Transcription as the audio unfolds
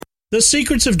The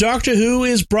Secrets of Doctor Who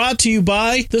is brought to you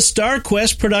by the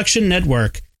StarQuest Production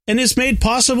Network and is made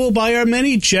possible by our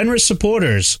many generous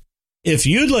supporters. If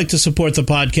you'd like to support the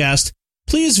podcast,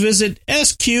 please visit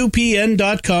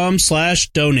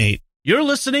sqpn.com/donate. You're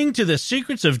listening to The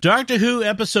Secrets of Doctor Who,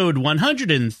 episode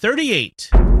 138.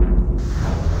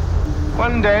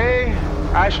 One day,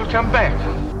 I shall come back.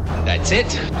 That's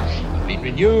it. You've been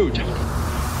renewed. Is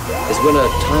when a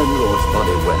Time Lord's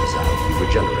body wears out, he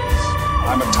regenerates.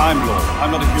 I'm a Time Lord.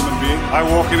 I'm not a human being. I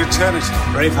walk in eternity.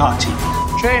 Braveheart.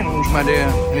 Change, my dear,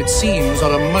 and it seems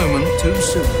on a moment too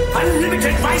soon.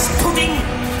 Unlimited rice pudding.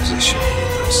 Position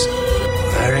universe.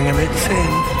 Wearing a red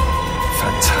fin.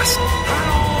 Fantastic.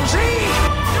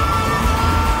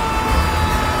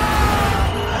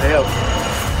 I am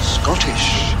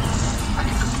Scottish. I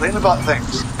can complain about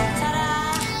things.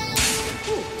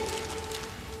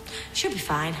 She'll be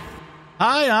fine.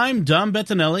 Hi, I'm Dom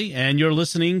Bettinelli, and you're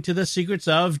listening to The Secrets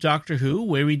of Doctor Who,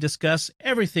 where we discuss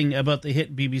everything about the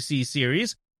hit BBC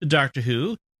series, Doctor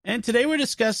Who, and today we're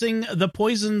discussing The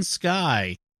Poison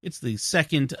Sky. It's the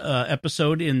second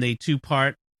episode in the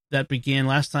two-part that began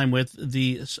last time with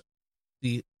the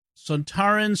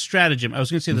Sontaran Stratagem. I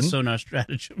was going to say the Sonar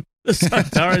Stratagem. The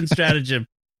Sontaran Stratagem.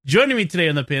 Joining me today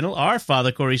on the panel are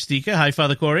Father Corey Stika. Hi,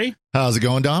 Father Corey. How's it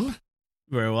going, Dom?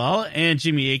 Very well. And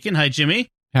Jimmy Aiken. Hi, Jimmy.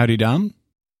 Howdy, Dom.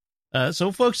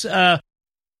 So, folks, we're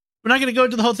not going to go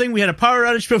into the whole thing. We had a power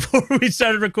outage before we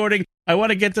started recording. I want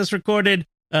to get this recorded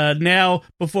now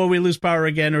before we lose power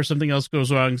again or something else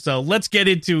goes wrong. So let's get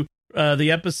into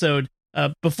the episode.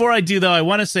 Before I do, though, I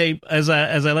want to say, as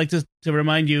I like to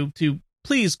remind you to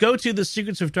please go to the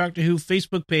Secrets of Doctor Who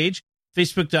Facebook page,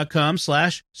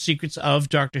 facebook.com/Secrets of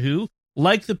Doctor Who.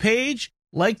 Like the page,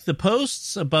 like the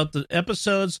posts about the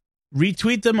episodes,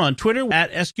 retweet them on Twitter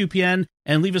at SQPN,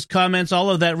 and leave us comments. All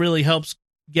of that really helps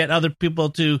get other people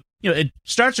to, it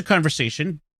starts a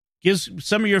conversation, gives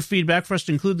some of your feedback for us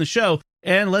to include in the show,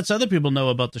 and lets other people know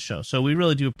about the show. So we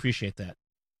really do appreciate that.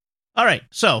 All right,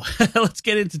 so let's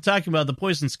get into talking about The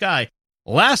Poison Sky.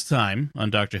 Last time on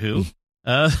Doctor Who,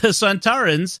 the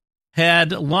Sontarans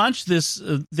had launched this,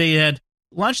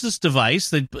 this device.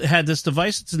 They had this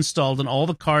device that's installed in all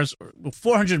the cars,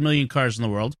 400 million cars in the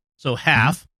world, so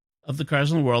half of the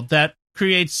cars in the world, that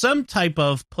creates some type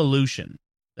of pollution.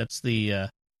 That's the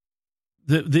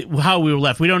how we were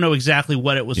left. We don't know exactly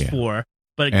what it was for,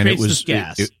 but it creates this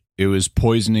gas. It was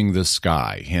poisoning the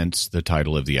sky, hence the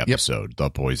title of the episode,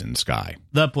 The Poison Sky.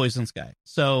 The Poison Sky.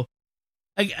 So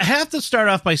I have to start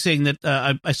off by saying that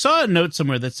I saw a note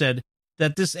somewhere that said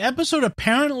that this episode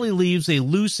apparently leaves a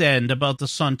loose end about the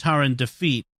Sontaran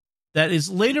defeat that is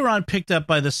later on picked up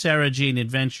by the Sarah Jane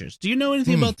Adventures. Do you know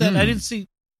anything about that? I didn't see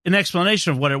an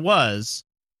explanation of what it was,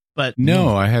 but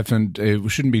no, I haven't. It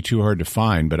shouldn't be too hard to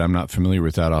find, but I'm not familiar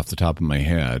with that off the top of my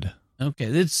head. Okay,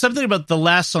 it's something about the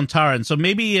last Sontaran, so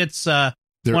maybe it's one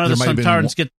of the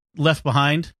Sontarans get left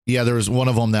behind. Yeah, there was one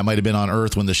of them that might have been on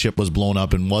Earth when the ship was blown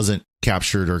up and wasn't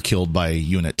captured or killed by a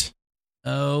unit.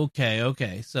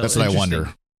 Okay, so that's what I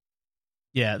wonder.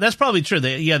 Yeah, that's probably true.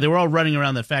 They were all running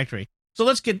around the factory. So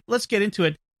let's get into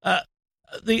it.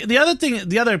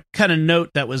 The other kind of note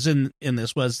that was in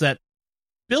this was that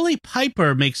Billie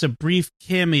Piper makes a brief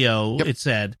cameo, it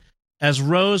said, as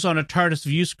Rose on a TARDIS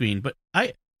view screen, but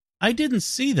I didn't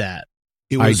see that.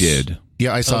 I did.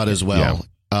 Yeah, I saw it as well.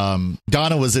 Yeah.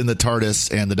 Donna was in the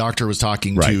TARDIS, and the Doctor was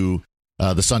talking to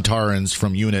the Sontarans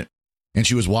from UNIT, and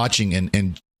she was watching,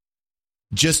 and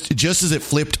just as it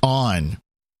flipped on,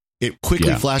 it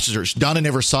quickly flashes her. Donna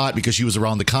never saw it because she was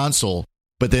around the console.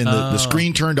 But then the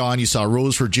screen turned on, you saw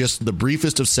Rose for just the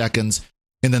briefest of seconds,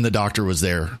 and then the Doctor was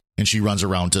there, and she runs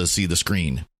around to see the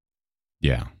screen.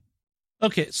 Yeah.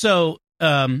 Okay, so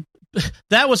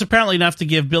that was apparently enough to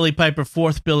give Billie Piper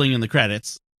fourth billing in the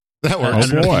credits. That works. I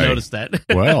don't know if you noticed that.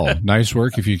 Well, nice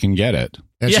work if you can get it.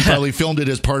 And she probably filmed it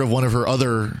as part of one of her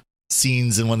other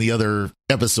scenes in one of the other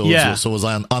episodes, so it was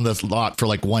on the lot for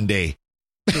like one day.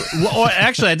 Well,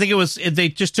 actually, I think they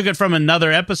just took it from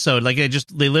another episode. Like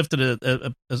they lifted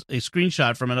a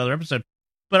screenshot from another episode.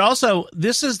 But also,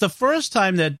 this is the first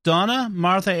time that Donna,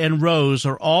 Martha, and Rose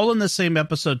are all in the same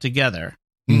episode together.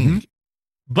 Mm-hmm.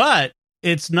 But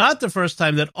it's not the first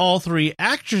time that all three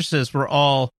actresses were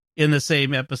all in the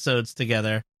same episodes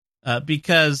together,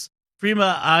 because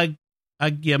Prima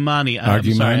Agiamani, I'm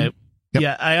sorry,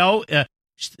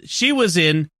 she was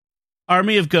in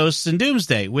Army of Ghosts and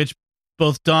Doomsday, which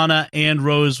both Donna and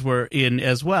Rose were in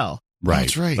as well. Right,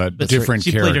 that's right. But different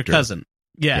She character. played her cousin.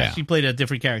 Yeah, she played a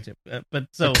different character. But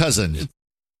so her cousin.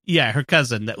 Yeah, her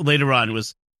cousin that later on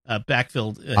was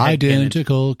backfilled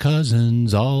Identical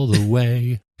cousins all the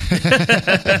way.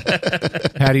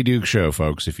 Patty Duke Show,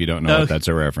 folks, if you don't know what that's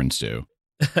a reference to.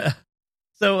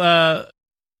 So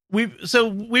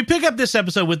we pick up this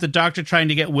episode with the Doctor trying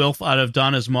to get Wilf out of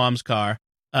Donna's mom's car,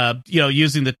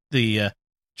 using the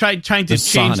trying to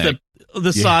change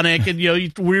the Sonic, and you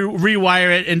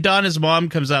rewire it, and Donna's mom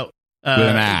comes out with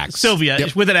an axe. Sylvia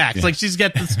with an axe, like she's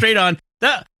got the straight on.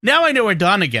 Now I know where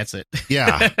Donna gets it.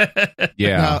 Yeah.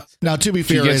 Yeah. Now, to be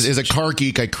fair, as a car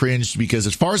geek, I cringed because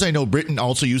as far as I know, Britain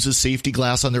also uses safety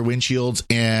glass on their windshields,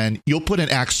 and you'll put an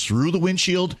axe through the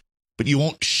windshield, but you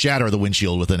won't shatter the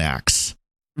windshield with an axe.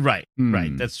 Right.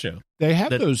 Right. That's true. They have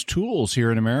those tools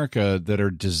here in America that are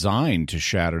designed to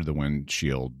shatter the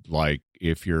windshield. Like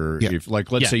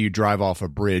let's say you drive off a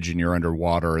bridge and you're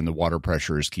underwater and the water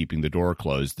pressure is keeping the door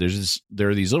closed. There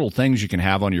are these little things you can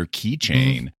have on your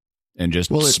keychain and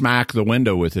just smack the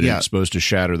window with it. Yeah. It's supposed to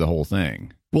shatter the whole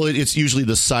thing. Well, it's usually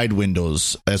the side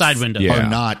windows. Are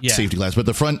not safety glass, but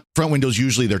the front windows,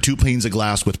 usually they're two panes of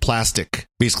glass with plastic,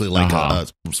 basically like a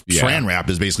saran wrap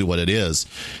is basically what it is.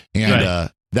 And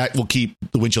that will keep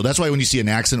the windshield. That's why when you see an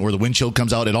accident where the windshield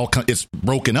comes out, it's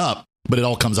broken up, but it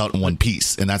all comes out in one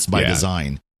piece, and that's by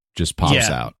design. Just pops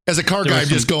out. As a car guy, I'm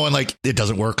just going like, it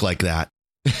doesn't work like that.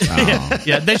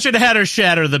 They should have had her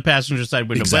shatter the passenger side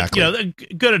window. Exactly.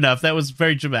 But, good enough. That was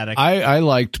very dramatic. I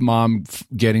liked Mom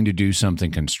getting to do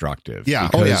something constructive. Yeah.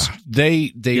 Because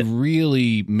they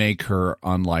really make her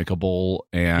unlikable,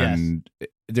 and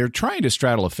they're trying to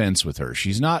straddle a fence with her.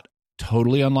 She's not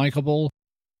totally unlikable,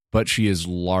 but she is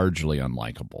largely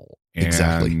unlikable.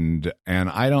 Exactly. And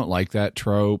I don't like that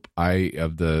trope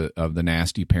of the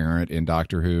nasty parent in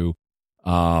Doctor Who.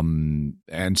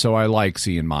 And so I like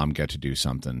seeing Mom get to do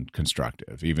something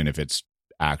constructive, even if it's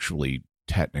actually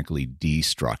technically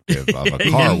destructive of a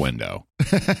car window.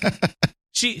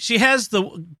 She has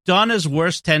Donna's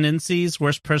worst tendencies,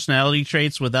 worst personality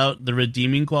traits without the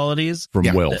redeeming qualities from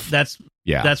Wilf. That's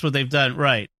what they've done,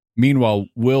 right? Meanwhile,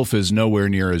 Wilf is nowhere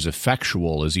near as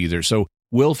effectual as either. So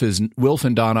Wilf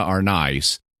and Donna are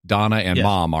nice. Donna and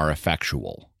Mom are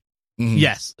effectual. Mm-hmm.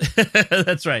 Yes,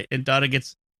 that's right. And Donna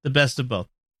gets the best of both.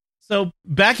 So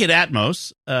back at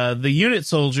Atmos, the unit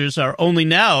soldiers are only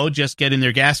now just getting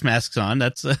their gas masks on.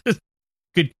 That's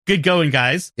good going,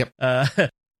 guys. Yep.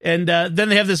 And then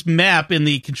they have this map in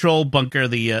the control bunker,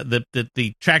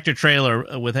 the tractor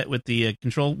trailer with the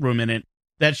control room in it,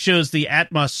 that shows the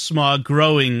Atmos smog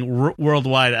growing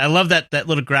worldwide. I love that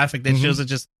little graphic that shows it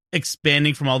just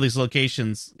expanding from all these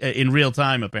locations in real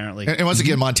time, apparently. And once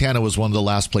again, Montana was one of the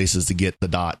last places to get the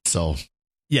dot, so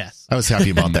yes, I was happy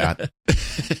about that.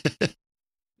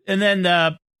 And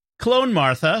then Clone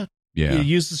Martha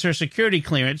uses her security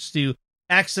clearance to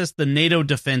access the NATO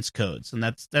defense codes, and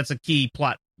that's a key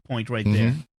plot point right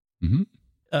there. Mm-hmm.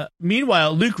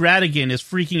 Meanwhile, Luke Radigan is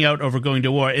freaking out over going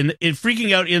to war, and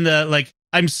freaking out in the like,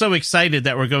 I'm so excited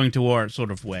that we're going to war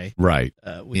sort of way. Right.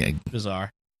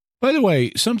 Bizarre. By the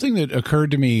way, something that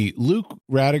occurred to me, Luke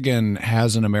Radigan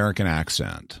has an American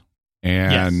accent.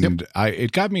 And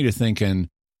it got me to thinking,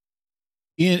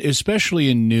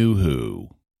 especially in New Who,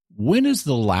 when is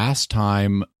the last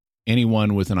time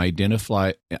anyone with an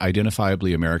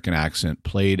identifiably American accent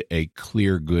played a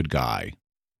clear good guy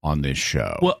on this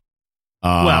show? Well,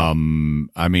 I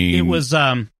mean, it was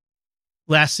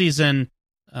last season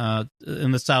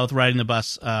in the South riding the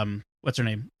bus. What's her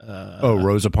name?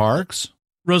 Rosa Parks.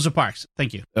 Rosa Parks.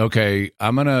 Thank you. Okay,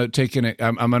 I'm gonna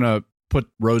I'm gonna put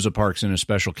Rosa Parks in a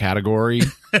special category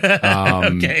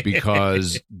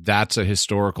because that's a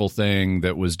historical thing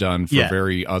that was done for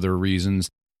very other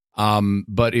reasons.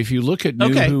 But if you look at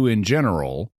New Who in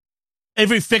general,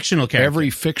 every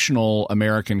fictional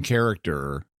American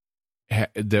character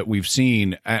that we've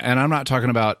seen, and I'm not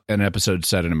talking about an episode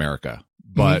set in America,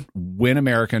 but when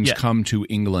Americans come to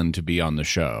England to be on the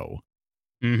show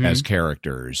as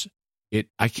characters,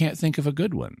 I can't think of a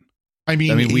good one. I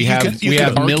mean, we have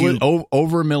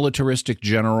over militaristic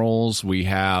generals. We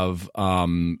have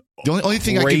the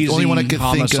only one I could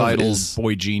think of is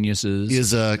boy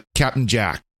geniuses is Captain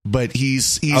Jack, but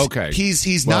he's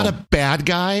not a bad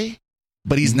guy,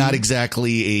 but he's not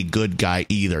exactly a good guy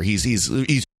either. He's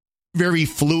very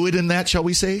fluid in that, shall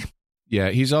we say? Yeah,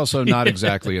 he's also not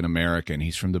exactly an American.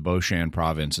 He's from the Boshan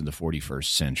province in the 41st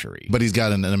century. But he's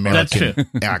got an American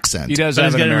accent. He does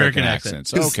have an American accent.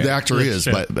 So, the actor is,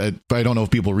 but I don't know if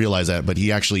people realize that, but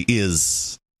he actually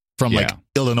is from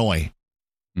Illinois.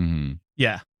 Mm-hmm.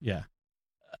 Yeah.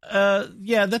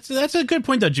 That's a good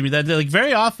point though, Jimmy. That like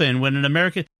very often when an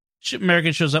American,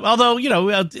 American shows up. Although,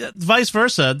 vice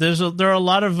versa. There are a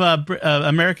lot of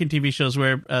American TV shows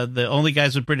where the only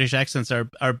guys with British accents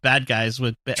are bad guys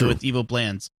with evil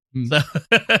plans. So,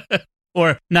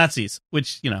 or Nazis,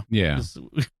 which,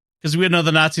 because we know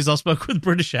the Nazis all spoke with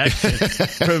British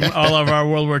accents from all of our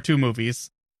World War II movies.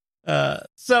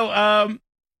 So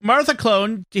Martha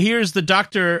Clone hears the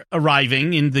doctor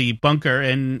arriving in the bunker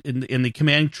and in the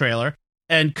command trailer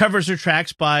and covers her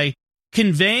tracks by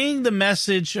conveying the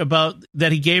message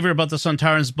that he gave her about the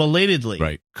Sontarans belatedly.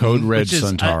 Right. Code red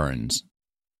Sontarans.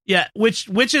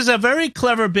 Which is a very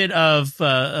clever bit of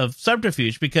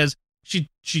subterfuge, because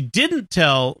she didn't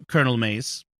tell Colonel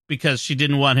Mace because she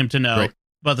didn't want him to know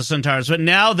about the Sontarans. But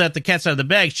now that the cat's out of the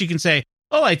bag, she can say,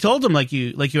 "Oh, I told him like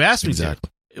you asked me to,"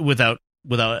 without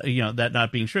that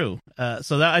not being true.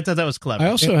 So I thought that was clever. I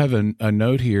also have a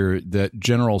note here that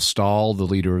General Stahl, the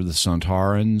leader of the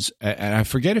Sontarans, and I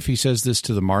forget if he says this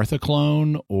to the Martha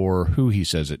Clone or who he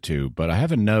says it to, but I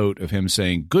have a note of him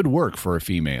saying, "Good work for a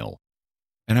female."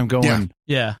 And I'm going,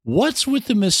 what's with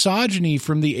the misogyny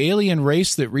from the alien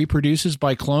race that reproduces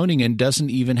by cloning and doesn't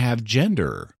even have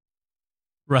gender?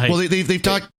 Right. Well, they've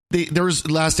talked. There was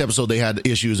last episode they had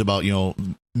issues about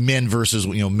men versus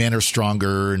men are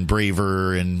stronger and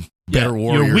braver and better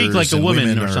warriors. You're weak like a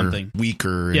woman or something.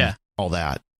 Weaker. And all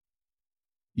that.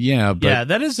 Yeah, but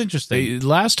that is interesting.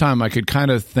 Last time I could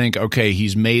kind of think, okay,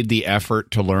 he's made the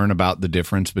effort to learn about the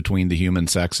difference between the human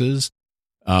sexes.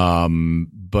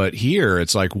 But here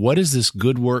it's like, what is this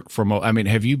good work from? I mean,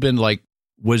 have you been like,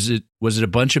 was it a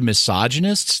bunch of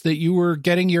misogynists that you were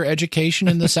getting your education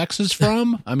in the sexes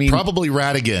from? I mean, probably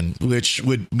Ratigan, which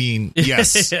would mean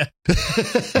yes.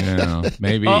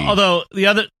 Maybe. Although the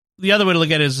other way to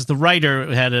look at it is the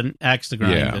writer had an axe to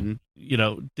grind, and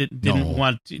didn't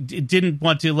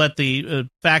want to let the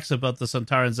facts about the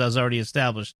Sontarans as already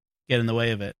established get in the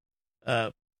way of it.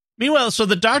 Meanwhile, so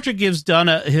the Doctor gives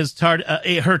Donna his her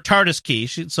TARDIS key.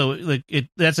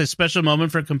 That's a special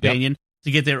moment for a companion to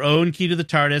get their own key to the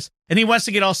TARDIS, and he wants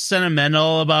to get all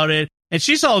sentimental about it. And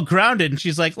she's all grounded, and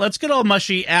she's like, "Let's get all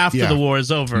mushy after the war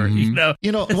is over."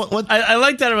 Mm-hmm. What I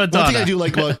like that about Donna. One thing I do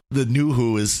like about the new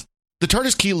Who is the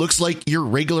TARDIS key looks like your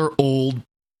regular old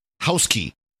house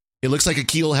key. It looks like a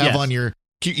key you'll have on your,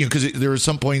 because there were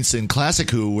some points in Classic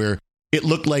Who where it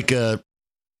looked like a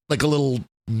little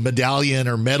medallion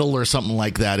or medal or something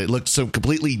like that. It looked so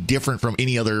completely different from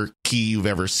any other key you've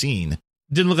ever seen.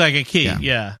 Didn't look like a key.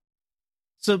 Yeah.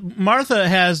 So Martha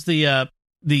has the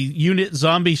unit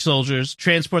zombie soldiers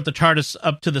transport the TARDIS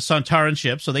up to the Sontaran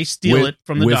ship, so they steal it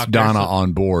from the Doctor. With Donna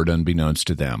on board, unbeknownst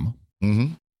to them.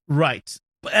 Mm-hmm. Right.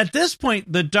 But at this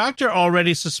point, the Doctor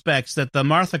already suspects that the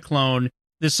Martha clone,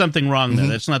 there's something wrong there.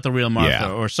 That's not the real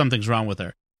Martha, or something's wrong with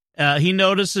her. He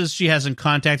notices she hasn't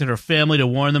contacted her family to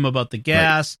warn them about the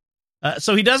gas. Right.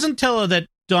 So he doesn't tell her that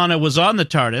Donna was on the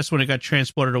TARDIS when it got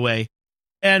transported away.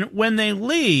 And when they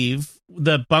leave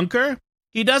the bunker,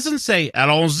 he doesn't say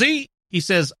allons-y. He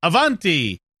says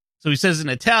avanti. So he says in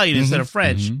Italian instead of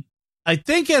French. Mm-hmm. I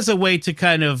think as a way to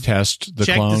kind of test the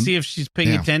check clone to see if she's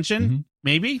paying attention,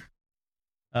 maybe.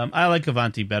 I like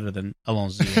avanti better than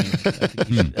allons-y.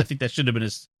 Anyway. I think that should have been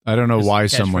his. I don't know why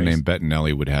someone named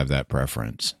Bettinelli would have that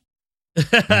preference.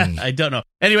 I don't know.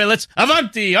 Anyway, let's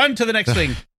avanti on to the next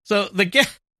thing. So the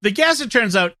gas, it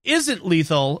turns out, isn't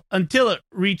lethal until it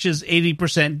reaches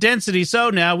 80% density. So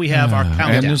now we have our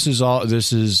countdown. And this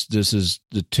is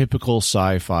the typical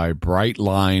sci-fi bright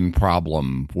line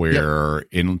problem where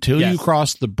until you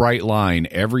cross the bright line,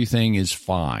 everything is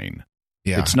fine.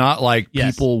 Yeah. It's not like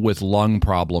people with lung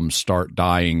problems start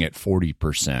dying at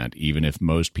 40%, even if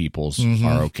most people's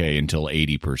are okay until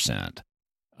 80%.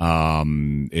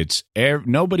 It's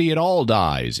nobody at all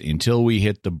dies until we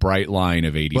hit the bright line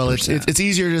of 80%. Well, it's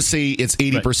easier to say it's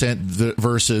 80%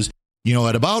 versus,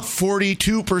 at about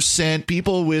 42%,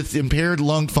 people with impaired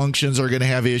lung functions are going to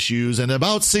have issues, and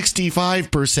about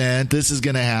 65%, this is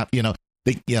going to happen.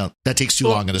 That takes too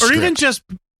long in a script.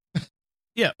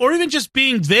 Or even just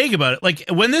being vague about it. Like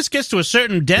when this gets to a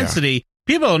certain density,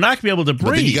 people are not going to be able to breathe.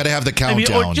 But then you got to have the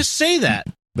countdown. Or just say that.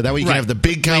 But that way you can have the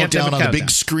big countdown on the big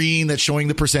screen that's showing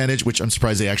the percentage, which I'm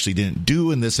surprised they actually didn't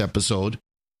do in this episode.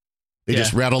 They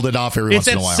just rattled it off every once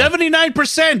in a while. It's at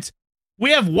 79%.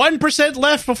 We have 1%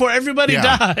 left before everybody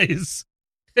dies.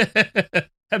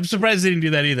 I'm surprised they didn't do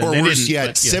that either. Or worse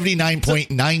yet,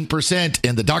 79.9%,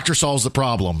 and the Doctor solves the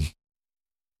problem.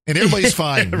 And everybody's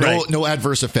fine. No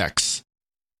adverse effects.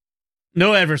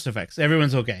 No adverse effects.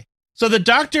 Everyone's okay. So the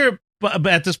Doctor,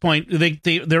 at this point,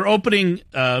 they're opening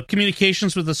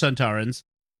communications with the Sontarans,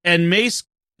 and Mace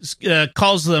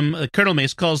calls them, Colonel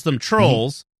Mace calls them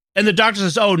trolls, and the Doctor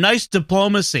says, "Oh, nice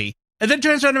diplomacy," and then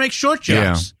turns around to make short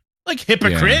jokes. Like,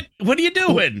 hypocrite. Yeah. What are you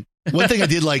doing? One thing I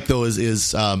did like, though,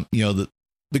 is the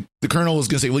colonel was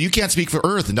going to say, well, you can't speak for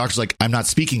Earth. And Doctor's like, I'm not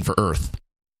speaking for Earth.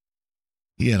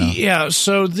 Yeah.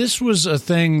 So this was a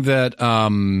thing that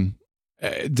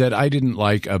that I didn't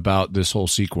like about this whole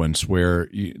sequence where,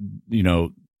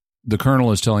 the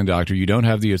colonel is telling Doctor, you don't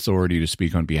have the authority to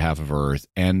speak on behalf of Earth.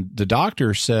 And the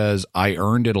Doctor says, I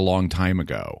earned it a long time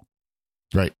ago.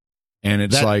 Right. And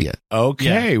it's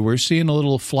we're seeing a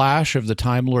little flash of the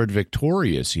Time Lord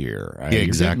Victorious here. Yeah,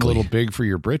 exactly. You're a little big for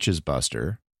your britches,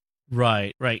 Buster.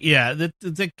 Right. Yeah,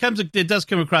 it does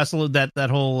come across a little that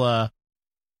whole,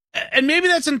 and maybe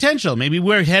that's intentional. Maybe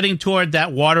we're heading toward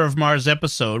that Water of Mars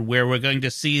episode where we're going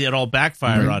to see it all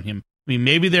backfire on him. I mean,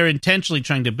 maybe they're intentionally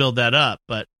trying to build that up,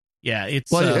 but yeah,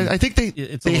 it's. Well, I think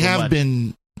they have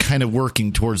been kind of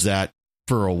working towards that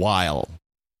for a while,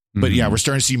 but yeah, we're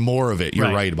starting to see more of it.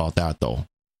 You're right about that, though.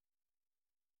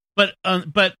 But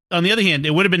on the other hand,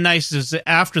 it would have been nice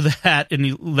after that,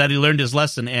 that he learned his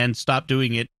lesson and stopped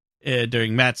doing it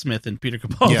during Matt Smith and Peter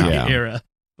Capaldi era.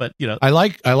 But I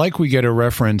like we get a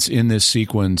reference in this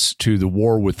sequence to the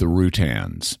war with the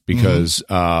Rutans because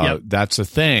that's a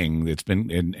thing that's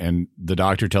been and the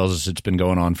Doctor tells us it's been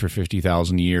going on for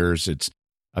 50,000 years. It's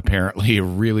apparently a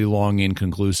really long,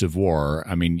 inconclusive war.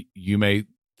 I mean, you may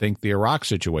think the Iraq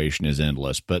situation is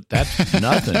endless, but that's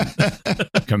nothing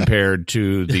compared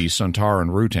to the Sontaran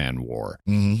Rutan War.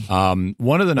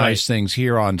 One of the nice things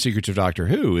here on Secrets of Doctor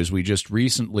Who is we just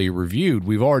recently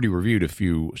we've already reviewed a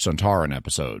few Sontaran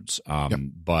episodes,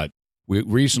 but we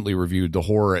recently reviewed the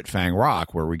horror at Fang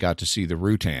Rock where we got to see the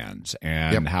Rutans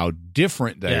and how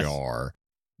different they are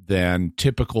than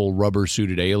typical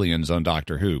rubber-suited aliens on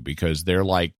Doctor Who because they're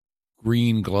like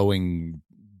green glowing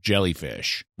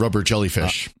jellyfish. Rubber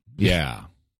jellyfish. Yeah.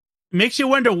 Makes you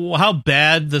wonder how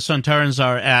bad the Sontarans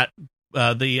are at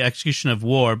the execution of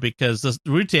war because the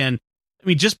Rutan,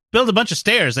 just build a bunch of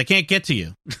stairs. They can't get to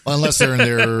you. Unless they're in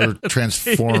their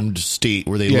transformed state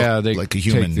where they look like a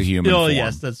human. Take the human form.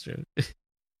 Yes, that's true.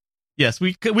 Yes,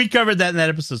 we covered that in that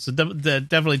episode, so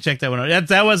definitely check that one out.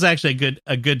 That was actually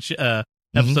a good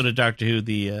episode of Doctor Who.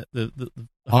 The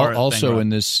also in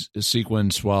this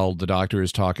sequence, while the Doctor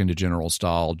is talking to General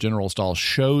Stahl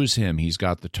shows him he's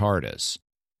got the TARDIS,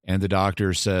 and the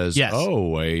Doctor says,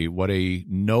 "Oh, what a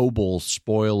noble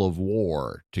spoil of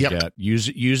war to get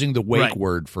using the wake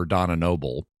word for Donna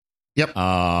Noble." Yep.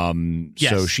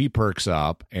 So she perks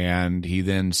up, and he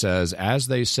then says, as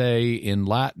they say in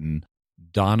Latin,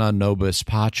 "Donna nobis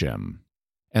pacem."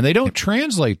 And they don't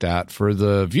translate that for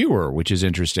the viewer, which is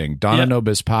interesting. Donna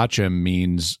nobis pacem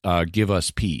means give us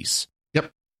peace.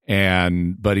 Yep.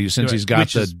 But since he's got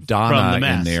the Donna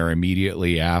in there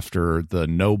immediately after the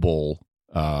noble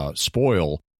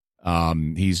spoil,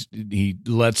 he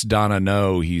lets Donna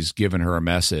know he's given her a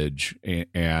message,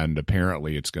 and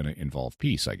apparently it's going to involve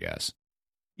peace, I guess.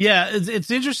 Yeah,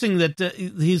 it's interesting that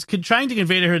he's trying to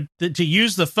convey to her to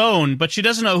use the phone, but she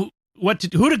doesn't know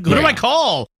who do I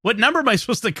call? What number am I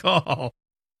supposed to call?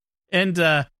 And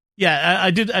I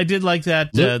did like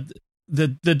that.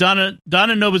 The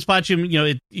Donna nobis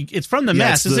pacem, it's from the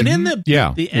Mass. Is it in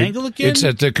the Anglican? It's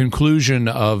at the conclusion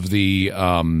of the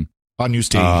Agnus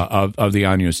Dei of the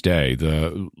Agnus Dei,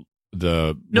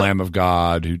 the Lamb of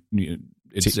God.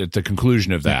 It's at the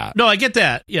conclusion of that. No, I get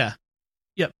that. Yeah.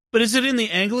 But is it in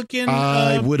the Anglican?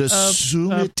 I would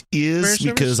assume it is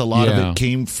because a lot of it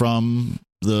came from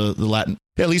the Latin,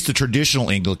 at least the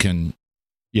traditional Anglican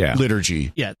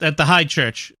liturgy. Yeah, at the High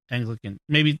Church Anglican.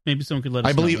 Maybe someone could let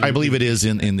us know. I believe it is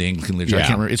in the Anglican liturgy. I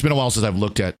can't remember. It's been a while since I've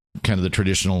looked at kind of the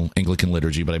traditional Anglican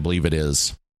liturgy, but I believe it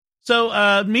is.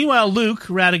 So, meanwhile, Luke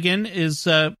Ratigan is,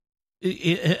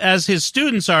 as his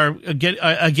students are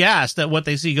aghast at what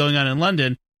they see going on in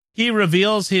London, he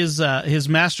reveals his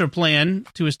master plan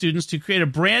to his students to create a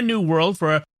brand new world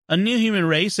for a new human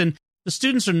race, and the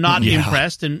students are not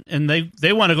impressed, and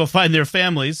they want to go find their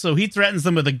families. So he threatens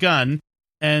them with a gun,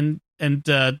 and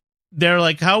they're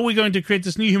like, "How are we going to create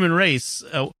this new human race?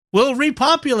 We'll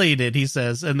repopulate it," he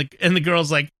says, and the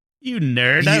girl's like, "You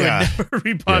nerd! I would never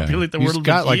repopulate the world."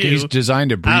 He's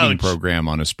designed a breeding program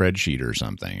on a spreadsheet or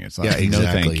something. It's like, no,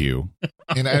 thank you.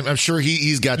 And I'm sure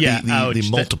he's got the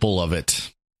multiple of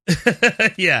it.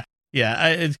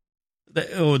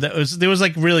 There was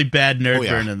like really bad nerd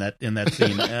burn in that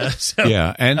scene. I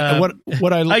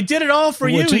did it all for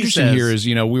you. What's interesting here is,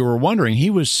 we were wondering, he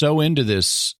was so into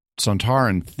this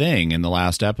Sontaran thing in the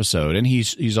last episode, and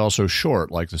he's also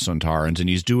short like the Sontarans, and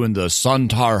he's doing the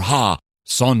Sontar Ha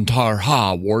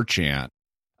war chant.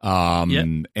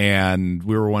 And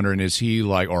we were wondering, is he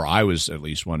like, or I was at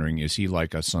least wondering, is he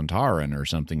like a Sontaran or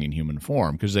something in human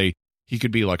form? Because he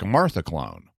could be like a Martha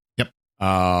clone. Yep.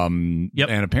 And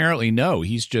apparently, no,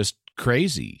 he's just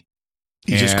crazy.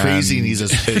 He's just crazy, and he's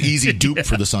an easy dupe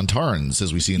for the Sontarans,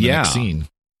 as we see in the next scene.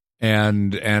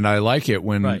 And I like it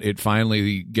when it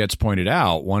finally gets pointed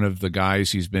out, one of the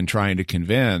guys he's been trying to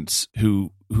convince,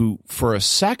 who for a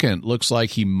second looks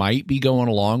like he might be going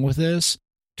along with this,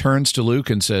 turns to Luke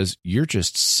and says, "You're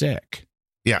just sick."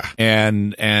 Yeah.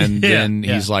 And then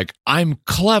he's like, "I'm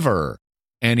clever."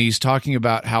 And he's talking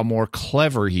about how more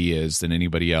clever he is than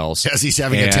anybody else. As he's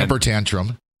having a temper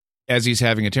tantrum.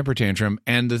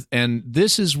 And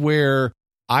this is where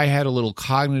I had a little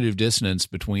cognitive dissonance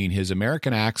between his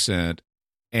American accent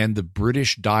and the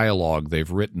British dialogue they've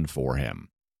written for him,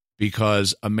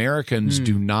 because Americans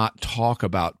do not talk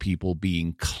about people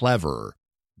being clever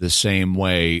the same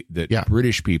way that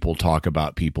British people talk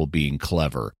about people being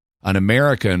clever. An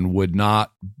American would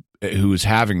not, who's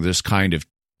having this kind of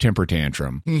temper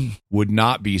tantrum, would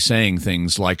not be saying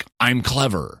things like, "I'm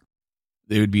clever."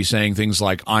 They would be saying things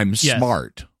like, "I'm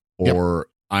smart," or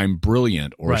 "I'm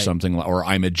brilliant," or something, or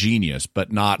 "I'm a genius,"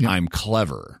 but not "I'm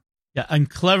clever." Yeah, I'm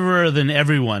cleverer than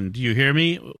everyone. Do you hear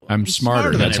me? I'm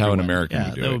smarter. That's how an American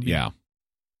would do it. Yeah.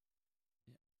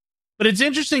 But it's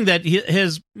interesting that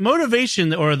his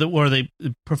motivation, or the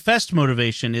professed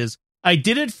motivation, is, "I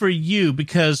did it for you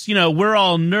because, we're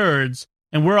all nerds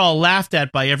and we're all laughed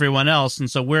at by everyone else,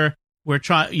 and so we're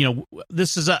trying,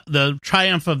 this is the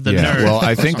triumph of the nerds." Well,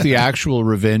 I think the actual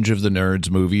Revenge of the Nerds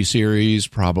movie series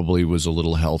probably was a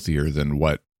little healthier than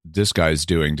what this guy's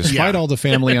doing, despite all the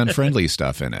family unfriendly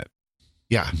stuff in it.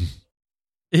 Yeah.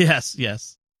 Yes.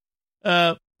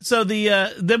 So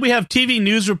then we have TV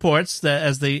news reports that,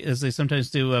 as they sometimes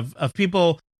do, of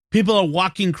people are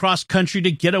walking cross country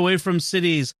to get away from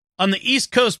cities. On the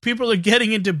East Coast, people are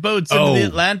getting into boats into the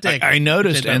Atlantic. I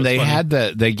noticed, and they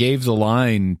they gave the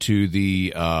line to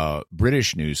the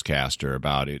British newscaster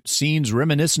about it. Scenes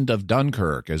reminiscent of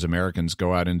Dunkirk as Americans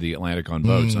go out into the Atlantic on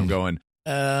boats. I'm going,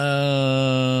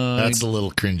 that's a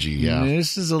little cringy. Yeah,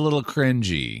 this is a little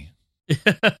cringy.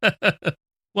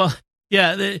 Well,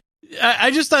 yeah.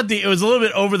 I just thought it was a little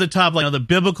bit over the top, like the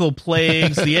biblical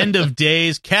plagues, the end of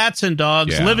days, cats and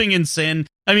dogs living in sin.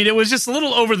 I mean, it was just a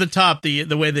little over the top the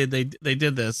way they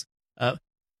did this. And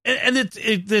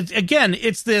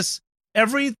it's this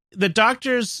every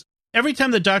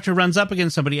time the doctor runs up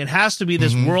against somebody, it has to be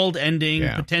this world-ending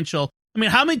potential. I mean,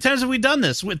 how many times have we done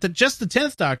this with just the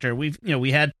 10th Doctor?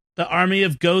 We had the Army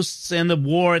of Ghosts and the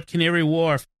war at Canary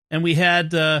Wharf, and we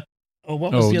had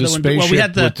what was the other one? Well, we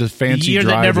had the fancy year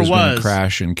drive that never was was.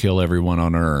 Crash and kill everyone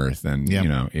on Earth, and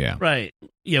right.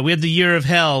 Yeah, we had the Year of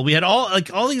Hell. We had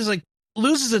all these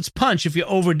loses its punch if you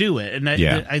overdo it, and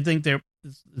I think it's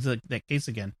that case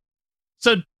again.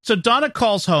 So Donna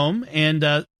calls home,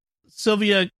 and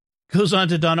Sylvia goes on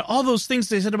to Donna. All those things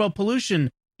they said about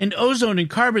pollution and ozone and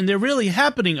carbon, they're really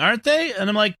happening, aren't they? And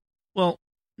I'm like, well,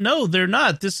 no, they're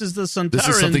not. This is the Sontaran. This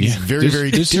is something very,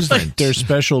 very different. Their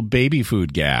special baby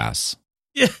food gas.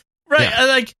 Yeah,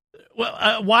 right.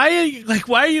 Yeah. Why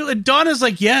are you? And Donna's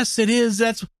like, yes, it is.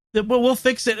 We'll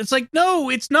fix it. It's like, no,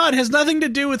 it's not. It has nothing to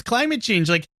do with climate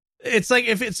change. It's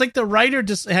like the writer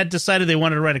just had decided they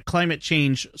wanted to write a climate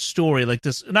change story like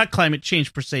this, not climate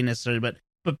change per se necessarily,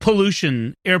 but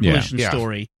pollution, air pollution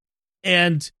story,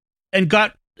 and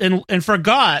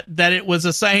forgot that it was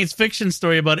a science fiction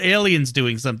story about aliens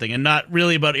doing something and not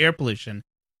really about air pollution.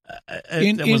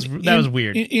 That was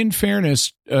weird. In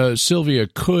fairness, Sylvia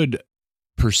could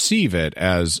perceive it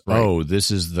as,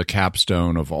 this is the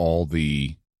capstone of all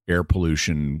the air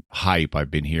pollution hype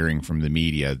I've been hearing from the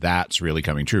media. That's really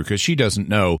coming true, because she doesn't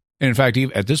know. And in fact,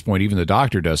 at this point, even the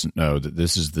doctor doesn't know that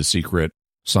this is the secret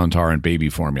Sontaran baby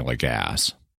formula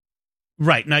gas.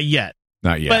 Right. Not yet.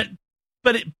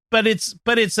 But it's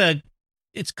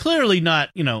clearly not,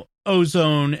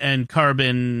 ozone and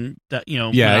carbon, Yeah,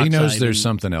 monoxide. he knows there's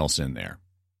something else in there.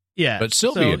 Yeah. But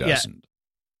Sylvia doesn't.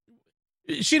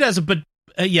 Yeah. She doesn't, but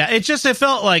it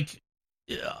felt like,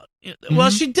 well,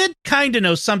 she did kind of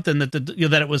know something that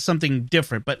that it was something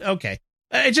different, but okay.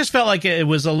 It just felt like it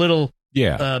was a little,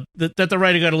 that the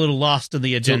writer got a little lost in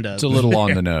the agenda. It's a little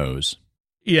on the nose.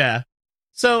 Yeah.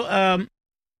 So,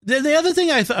 the other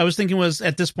thing I was thinking was,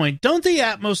 at this point, don't the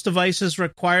Atmos devices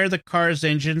require the car's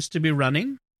engines to be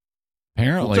running?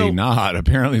 Apparently not.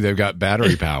 Apparently they've got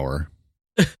battery power.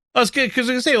 I was going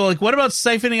to say, well, what about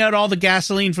siphoning out all the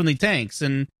gasoline from the tanks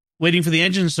and waiting for the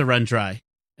engines to run dry?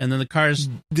 And then the cars...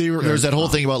 There's that whole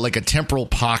thing about like a temporal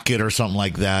pocket or something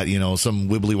like that, some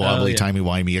wibbly-wobbly,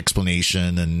 timey-wimey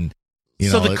explanation. And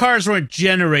so the cars weren't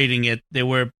generating it.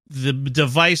 The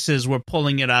devices were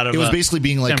pulling it out of. It was basically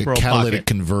being like a catalytic pocket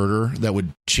converter that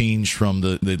would change from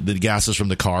the gases from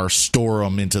the car, store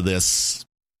them into this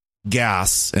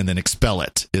gas and then expel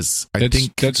it. I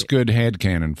think that's good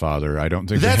headcanon, Father. I don't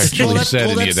think they actually said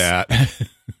any of that.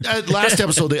 Last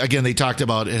episode, they talked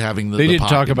about it having They did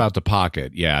pocket. talk about the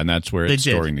pocket, yeah, and that's where it's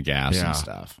storing the gas and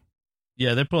stuff.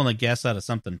 Yeah, they're pulling the gas out of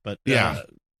something, but yeah.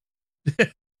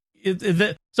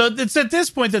 So it's at this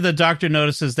point that the Doctor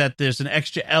notices that there's an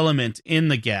extra element in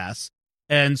the gas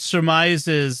and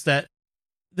surmises that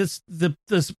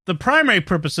the primary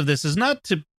purpose of this is not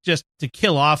to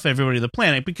kill off everybody on the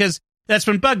planet, because that's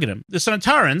been bugging them. The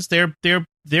Sontarans,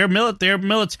 they're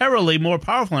militarily more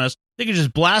powerful than us. They can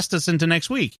just blast us into next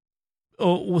week.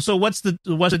 Oh, so what's the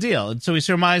deal? And so he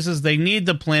surmises they need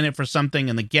the planet for something,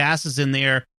 and the gas is in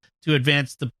there to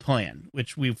advance the plan,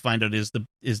 which we find out is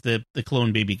the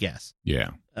clone baby gas. Yeah,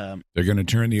 they're going to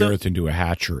turn the Earth into a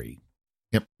hatchery.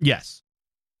 Yep. Yes.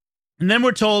 And then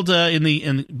we're told by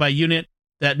UNIT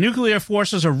that nuclear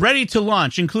forces are ready to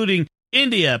launch, including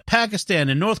India, Pakistan,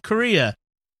 and North Korea,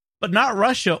 but not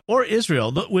Russia or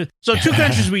Israel. So two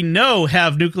countries we know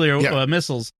have nuclear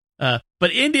missiles,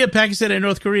 but India, Pakistan, and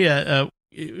North Korea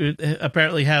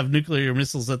apparently have nuclear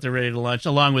missiles that they're ready to launch,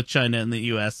 along with China and the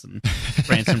U.S. and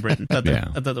France and Britain. I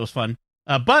thought that was fun.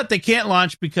 But they can't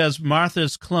launch because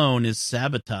Martha's clone is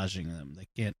sabotaging them. They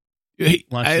can't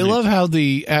launch. I love how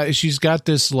she's got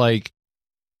this like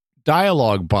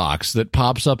dialogue box that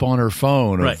pops up on her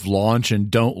phone of launch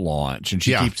and don't launch, and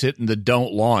she keeps hitting the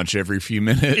don't launch every few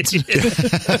minutes.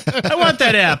 I want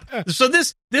that app. So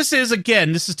this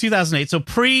is 2008, so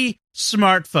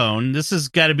pre-smartphone. This has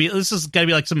got to be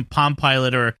like some Palm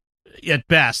Pilot or at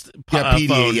best PDA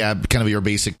phone. Kind of your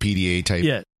basic PDA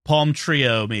type. Palm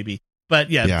Trio maybe. But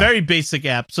very basic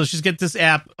app. So she's got this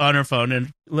app on her phone,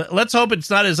 and let's hope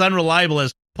it's not as unreliable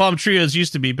as Palm Trios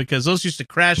used to be, because those used to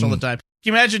crash all the time.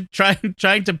 Can you imagine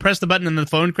trying to press the button and the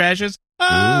phone crashes?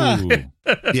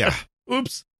 Yeah.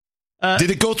 Oops. Did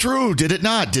it go through? Did it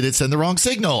not? Did it send the wrong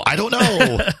signal? I don't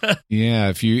know. Yeah,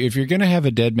 if you're going to have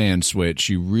a dead man switch,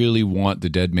 you really want the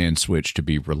dead man switch to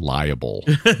be reliable.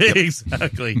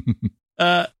 Exactly.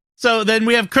 So then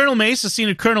we have Colonel Mace, a scene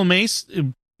of Colonel Mace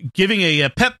giving a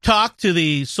pep talk to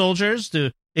the soldiers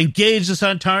to engage the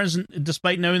Sontarans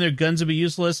despite knowing their guns would be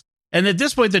useless. And at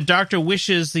this point, the Doctor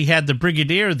wishes he had the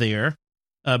Brigadier there,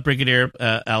 Brigadier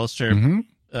Alistair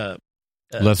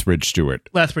Lethbridge Stewart.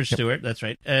 Lethbridge Stewart, that's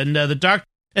right. And and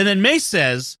then Mace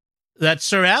says that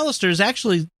Sir Alistair is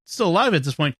actually still alive at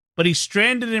this point, but he's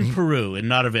stranded in Peru and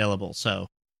not available. So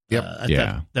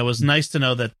that was nice to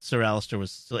know that Sir Alistair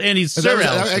was still, and he's Sir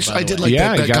Alistair. Actually, I did like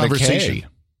that conversation.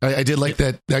 I did like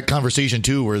that conversation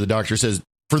too, where the Doctor says,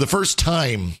 for the first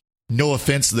time, no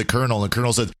offense to the Colonel, and the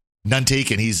Colonel said, none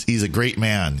taken. He's a great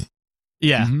man.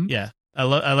 Yeah, yeah. I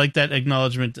like that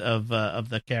acknowledgement of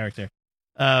the character.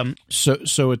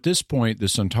 So at this point, the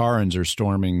Sontarans are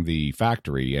storming the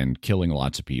factory and killing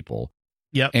lots of people.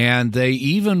 Yep. And they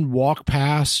even walk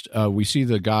past. We see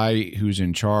the guy who's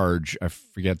in charge. I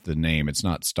forget the name. It's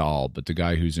not Stahl, but the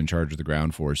guy who's in charge of the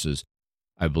ground forces,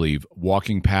 I believe,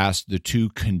 walking past the two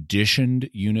conditioned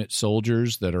unit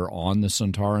soldiers that are on the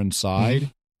Sontaran side.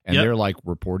 Mm-hmm. And they're like,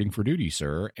 reporting for duty,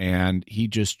 sir. And he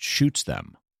just shoots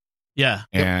them. Yeah.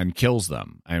 And kills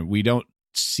them. And we don't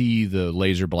see the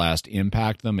laser blast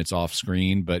impact them. It's off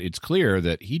screen, but it's clear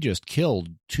that he just killed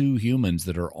two humans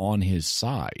that are on his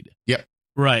side. Yep.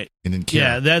 Right. And then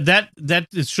that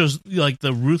shows like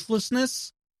the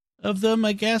ruthlessness of them,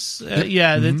 I guess.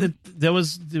 That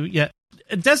was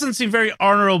it doesn't seem very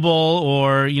honorable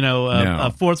or,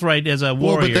 forthright as a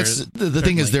warrior. Well, but that's the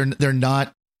thing is they're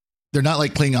not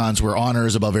like Klingons where honor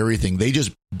is above everything. They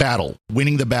just battle,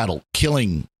 winning the battle,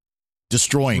 killing,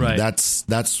 destroying. Right. That's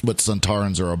what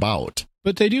Sontarans are about.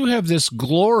 But they do have this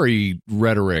glory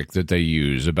rhetoric that they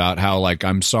use about how, like,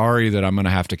 I'm sorry that I'm going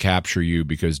to have to capture you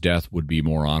because death would be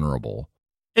more honorable.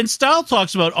 And Stahl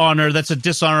talks about honor. That's a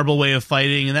dishonorable way of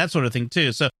fighting and that sort of thing,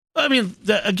 too. So, I mean,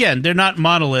 again, they're not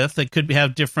monolith. They could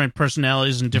have different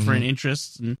personalities and different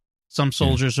interests, and some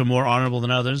soldiers are more honorable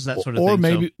than others, that sort of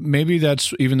thing. Or maybe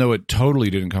that's, even though it totally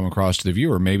didn't come across to the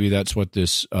viewer, maybe that's what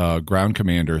this ground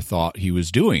commander thought he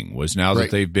was doing, was now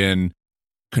that they've been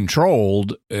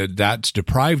controlled, that's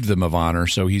deprived them of honor,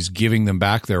 so he's giving them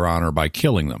back their honor by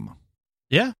killing them.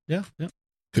 Yeah.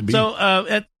 Could be. So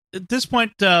at this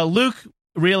point, Luke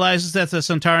realizes that the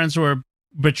Sontarans were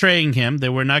betraying him. They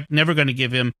were never going to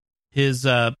give him his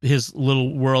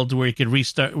little world where he could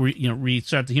restart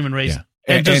the human race. Yeah.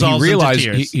 And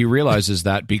he realizes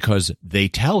that because they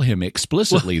tell him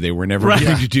explicitly they were never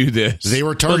going to do this. They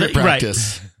were target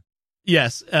practice. Right.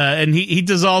 Yes, and he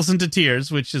dissolves into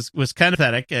tears, which was kind of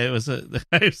pathetic. It was a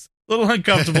little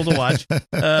uncomfortable to watch.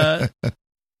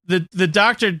 the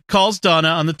doctor calls Donna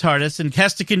on the TARDIS and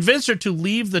has to convince her to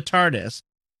leave the TARDIS.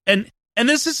 And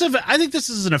this is I think this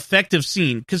is an effective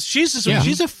scene because she's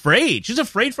afraid. She's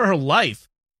afraid for her life.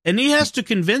 And he has to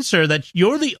convince her that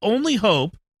you're the only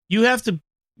hope. You have the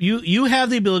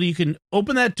ability. You can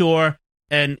open that door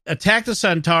and attack the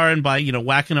Sontaran by,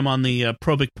 whacking him on the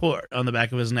probic port on the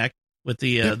back of his neck with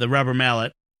the rubber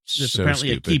mallet. It's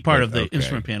apparently a key part of the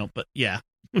instrument panel, but yeah.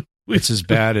 It's as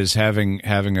bad as having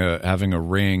a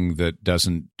ring that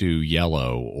doesn't do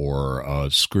yellow or a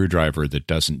screwdriver that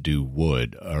doesn't do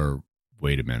wood. Or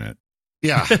wait a minute.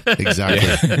 Yeah,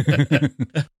 exactly.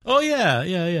 Oh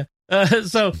yeah.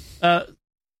 So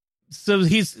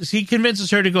he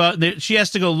convinces her to go out. She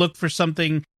has to go look for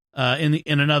something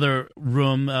in another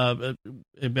room.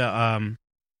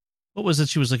 What was it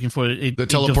she was looking for? The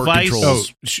teleport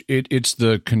controls. It's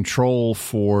the control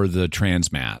for the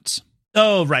transmats.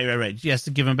 Oh, right. She has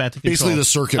to give him back to control. Basically the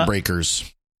circuit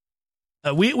breakers.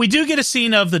 We do get a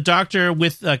scene of the Doctor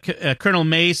with Colonel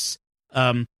Mace.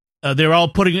 They're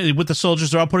all with the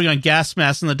soldiers. They're all putting on gas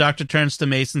masks, and the Doctor turns to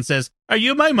Mace and says, "Are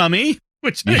you my mummy?"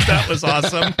 Which I thought was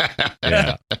awesome.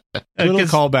 Yeah, little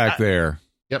callback there.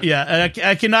 Yep. Yeah,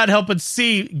 I cannot help but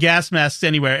see gas masks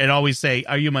anywhere and always say,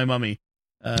 "Are you my mummy?"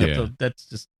 So that's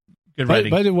just good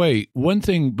writing. By the way, one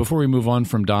thing before we move on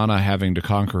from Donna having to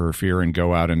conquer her fear and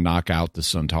go out and knock out the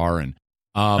Sontaran,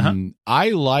 I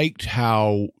liked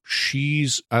how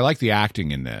I like the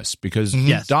acting in this because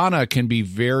Donna can be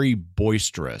very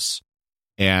boisterous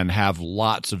and have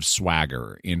lots of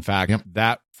swagger. In fact,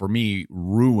 that for me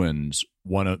ruins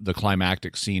one of the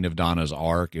climactic scene of Donna's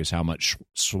arc is how much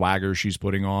swagger she's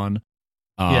putting on.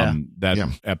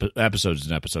 Episodes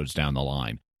and episodes down the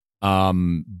line.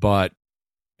 But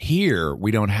here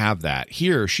we don't have that.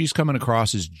 Here she's coming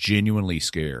across as genuinely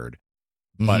scared,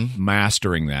 but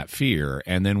mastering that fear.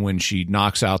 And then when she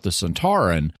knocks out the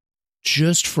Sontaran,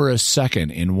 just for a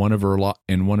second in one of her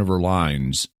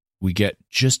lines, we get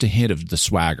just a hint of the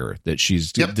swagger that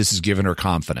this has given her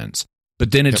confidence. But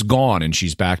then it's gone, and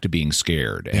she's back to being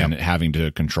scared and having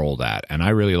to control that. And I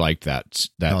really liked that.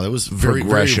 No, that was very,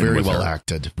 very, very well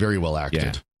acted. Very well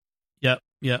acted. Yep.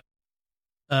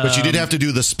 But you did have to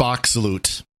do the Spock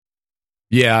salute.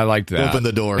 Yeah, I liked that. Open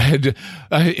the door.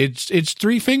 It's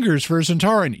 3 fingers for a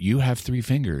Sontaran. You have 3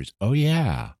 fingers. Oh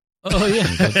yeah. Let's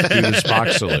do the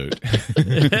Spock salute.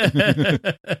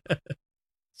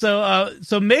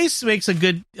 So Mace makes a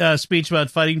good speech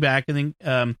about fighting back, and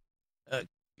then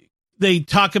they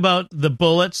talk about the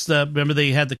bullets. Remember,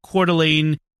 they had the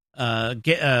Quarterlane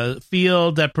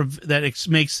field that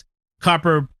makes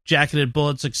copper jacketed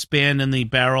bullets expand in the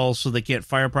barrel so they can't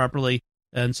fire properly,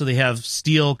 and so they have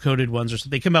steel coated ones, or so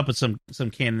they come up with some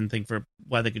cannon thing for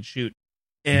why they could shoot.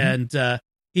 And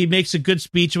he makes a good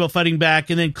speech about fighting back,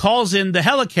 and then calls in the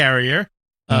helicarrier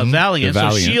Valiant.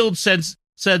 So Shield sends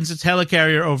its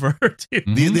helicarrier over to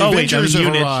the Avengers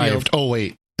have arrived. Oh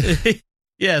wait,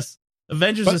 yes,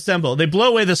 Avengers assemble. They blow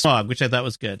away the smog, which I thought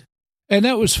was good. And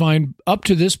that was fine. Up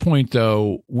to this point,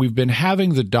 though, we've been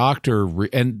having the Doctor,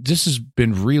 and this has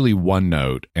been really one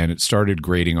note, and it started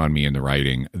grating on me in the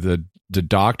writing. The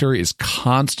Doctor is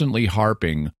constantly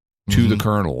harping to the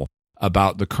Colonel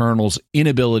about the Colonel's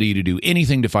inability to do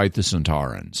anything to fight the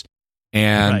Sontarans.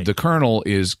 And the Colonel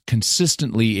is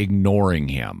consistently ignoring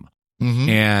him.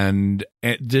 And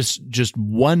this just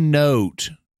one note,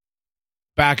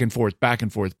 back and forth,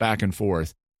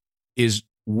 is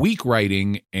weak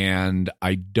writing, and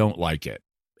I don't like it.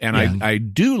 And I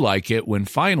do like it when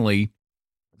finally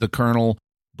the Colonel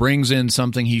brings in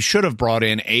something he should have brought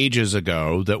in ages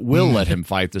ago that will let him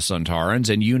fight the Sontarans,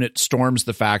 and Unit storms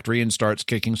the factory and starts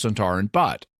kicking Sontaran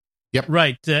butt. Yep.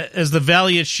 Right. As the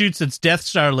Valiant shoots its Death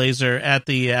Star laser at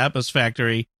the Atmos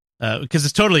factory, because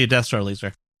it's totally a Death Star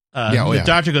laser. The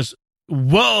Doctor goes,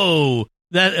 "Whoa,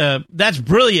 that's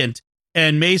brilliant!"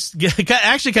 And Mace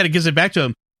actually kind of gives it back to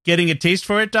him. Getting a taste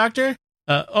for it, Doctor?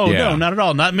 No, not at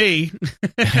all. Not me.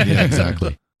 Yeah,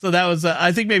 exactly. So that was,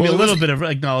 I think, maybe a little bit of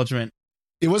acknowledgement.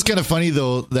 It was kind of funny,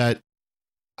 though, that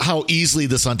how easily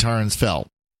the Sontarans fell.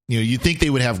 You'd think they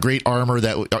would have great armor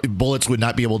that bullets would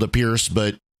not be able to pierce,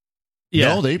 but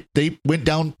no, they went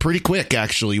down pretty quick,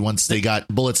 actually, once they got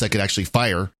bullets that could actually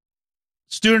fire.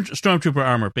 Stormtrooper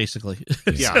armor, basically.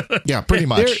 Yeah, pretty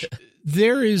much.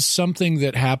 There is something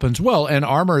that happens, and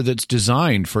armor that's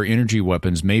designed for energy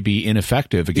weapons may be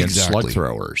ineffective against slug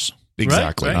throwers.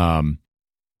 Exactly. Right.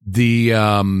 The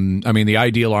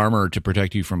ideal armor to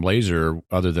protect you from laser,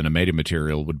 other than a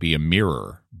metamaterial, would be a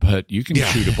mirror. But you can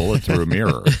shoot a bullet through a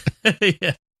mirror.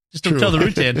 Just don't tell the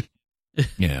Rutan.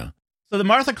 Yeah. So the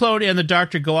Martha Clone and the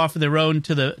Doctor go off on their own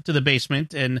to the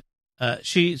basement, and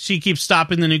She keeps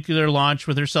stopping the nuclear launch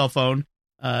with her cell phone,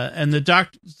 and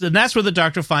that's where the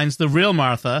doctor finds the real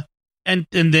Martha, and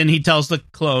then he tells the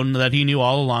clone that he knew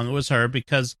all along it was her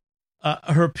because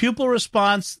her pupil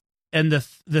response and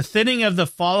the thinning of the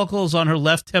follicles on her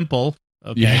left temple,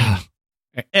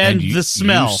 and the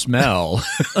smell. You smell.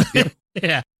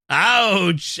 Yeah.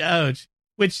 Ouch.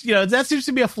 Which, that seems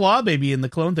to be a flaw maybe in the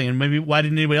clone thing, and maybe why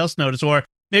didn't anybody else notice? Or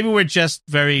maybe we're just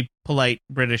very polite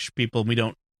British people and we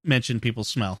don't mention people's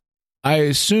smell. I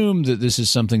assume that this is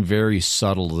something very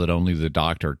subtle that only the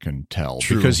doctor can tell.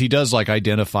 True. Because he does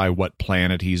identify what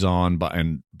planet he's on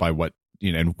by what,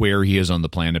 and where he is on the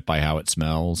planet by how it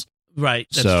smells. Right.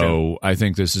 That's true. I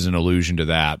think this is an allusion to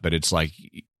that, but it's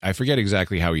I forget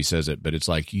exactly how he says it, but it's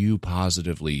you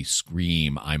positively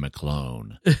scream, "I'm a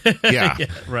clone." Yeah. Yeah,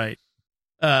 right.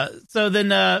 So then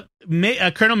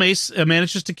Colonel Mace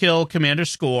manages to kill Commander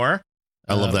Score.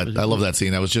 I love that. I love that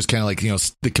scene. That was just kind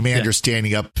of the commander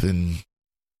standing up and.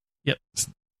 Yep.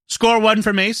 Score 1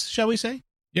 for Mace, shall we say?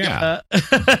 Yeah.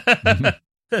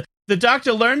 The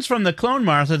doctor learns from the clone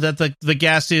Martha that the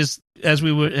gas is, as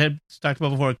we had talked about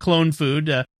before, clone food.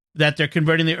 That they're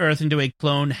converting the Earth into a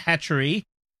clone hatchery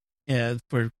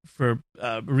for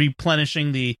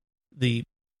replenishing the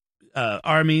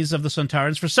armies of the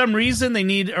Sontarans. For some reason, they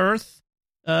need Earth.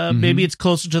 Maybe it's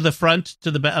closer to the front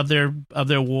of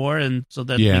their war, and so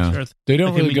that makes Earth. They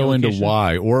don't really go into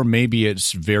why, or maybe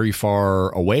it's very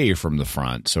far away from the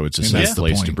front, so it's a safe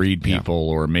place to breed people,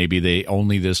 or maybe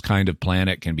only this kind of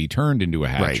planet can be turned into a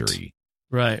hatchery.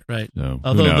 Right. So,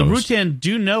 although the Rutan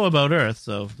do know about Earth,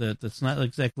 so that's not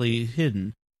exactly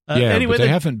hidden. Anyway, but they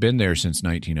haven't been there since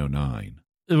 1909.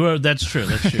 Well, that's true.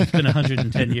 It's been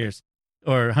 110 years,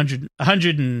 or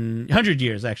 100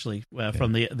 years actually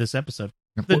from this episode.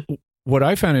 What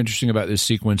I found interesting about this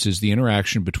sequence is the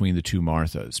interaction between the two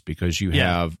Marthas, because you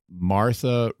have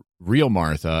Martha, real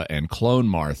Martha, and clone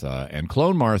Martha. And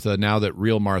clone Martha, now that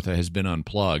real Martha has been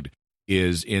unplugged,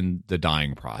 is in the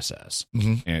dying process.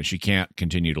 Mm-hmm. And she can't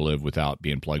continue to live without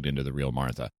being plugged into the real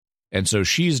Martha. And so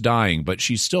she's dying, but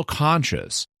she's still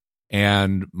conscious.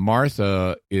 And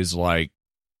Martha is like,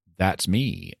 "That's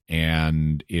me,"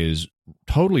 and is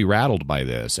totally rattled by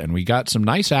this. And we got some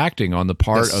nice acting on the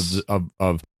part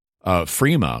of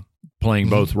Freema playing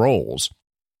both roles,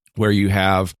 where you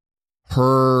have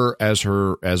her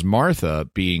as Martha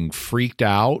being freaked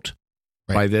out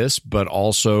by this, but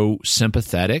also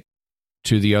sympathetic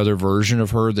to the other version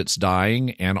of her that's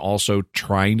dying, and also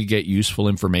trying to get useful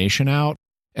information out.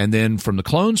 And then from the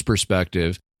clone's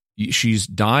perspective, she's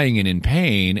dying and in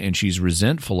pain, and she's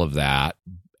resentful of that.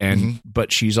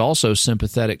 But she's also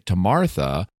sympathetic to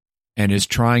Martha and is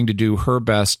trying to do her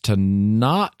best to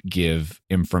not give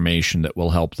information that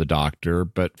will help the doctor,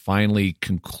 but finally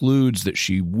concludes that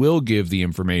she will give the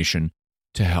information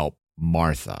to help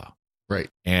Martha. Right.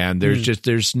 And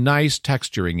there's nice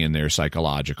texturing in there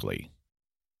psychologically.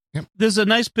 Yep. There's a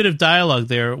nice bit of dialogue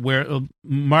there where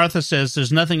Martha says,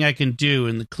 "There's nothing I can do,"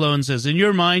 and the clone says, "In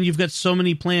your mind, you've got so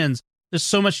many plans. There's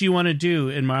so much you want to do."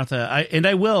 And Martha,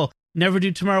 I will never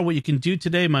do tomorrow what you can do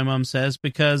today, my mom says,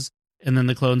 and then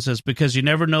the clone says, "Because you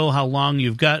never know how long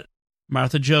you've got,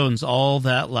 Martha Jones, all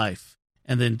that life,"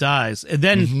 and then dies. And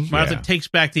then Martha takes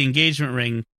back the engagement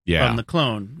ring from the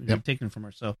clone, taken from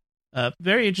her. So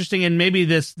very interesting, and maybe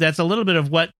that's a little bit of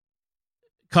what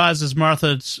causes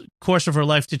Martha's course of her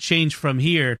life to change from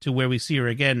here to where we see her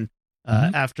again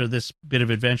after this bit of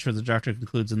adventure the doctor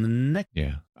concludes in the next.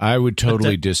 Yeah, I would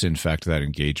totally disinfect that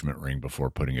engagement ring before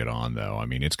putting it on, though. I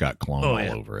mean, it's got clone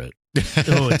all over it.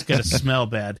 It's going to smell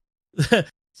bad.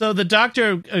 So the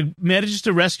doctor manages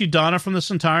to rescue Donna from the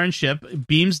Sontaran ship,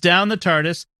 beams down the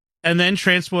TARDIS, and then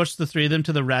transports the three of them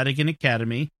to the Radigan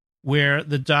Academy, where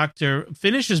the doctor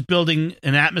finishes building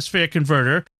an atmosphere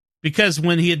converter, because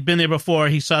when he had been there before,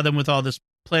 he saw them with all this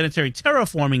planetary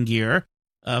terraforming gear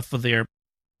for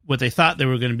what they thought they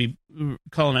were going to be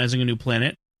colonizing a new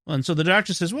planet. And so the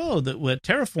doctor says, "Well, what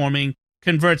terraforming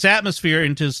converts atmosphere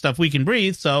into stuff we can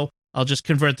breathe, so I'll just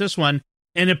convert this one."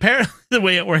 And apparently the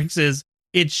way it works is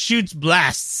it shoots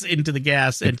blasts into the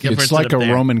gas and converts it's like it up a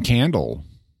there. Roman candle.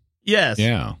 Yes.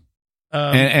 Yeah.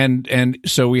 And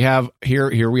so we have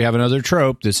here we have another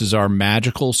trope. This is our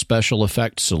magical special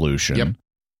effect solution. Yep.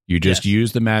 You just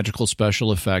use the magical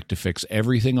special effect to fix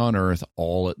everything on Earth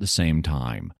all at the same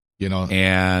time.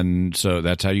 And so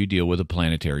that's how you deal with a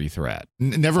planetary threat.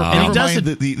 Never and he does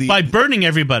mind it by burning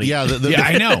everybody. Yeah,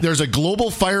 I know. There's a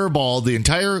global fireball. The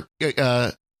entire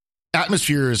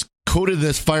atmosphere is coated in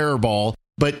this fireball,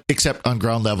 but except on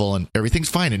ground level, and everything's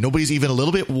fine, and nobody's even a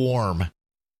little bit warm.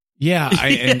 Yeah,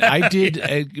 I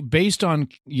did based on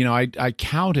I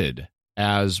counted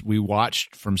as we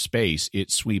watched from space it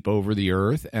sweep over the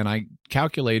Earth, and I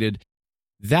calculated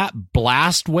that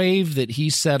blast wave that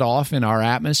he set off in our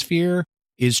atmosphere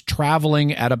is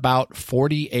traveling at about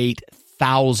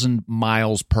 48,000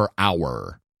 miles per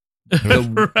hour.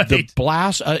 The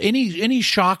blast, any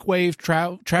shock wave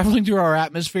traveling through our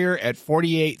atmosphere at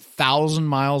 48,000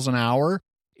 miles an hour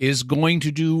is going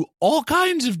to do all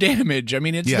kinds of damage. I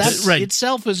mean,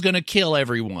 itself is going to kill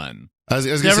everyone. I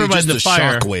was never mind the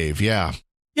fire. Shock wave, yeah.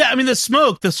 Yeah, I mean, the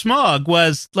smog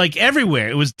was like everywhere.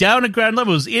 It was down at ground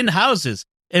level. It was in houses.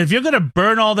 And if you're going to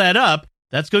burn all that up,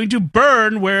 that's going to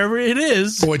burn wherever it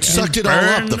is. Oh, it sucked it all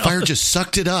up. The fire just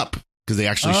sucked it up because they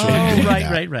actually showed it doing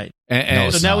that. Right.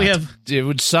 And so now we have... It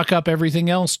would suck up everything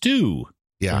else, too.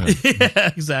 Yeah.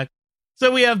 Yeah, exactly.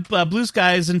 So we have blue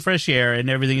skies and fresh air, and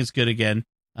everything is good again.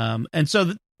 And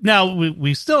so now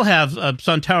we still have a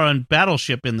Sontaran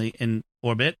battleship in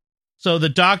orbit. So the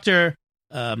Doctor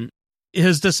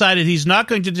has decided he's not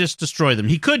going to just destroy them.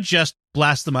 He could just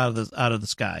blast them out of the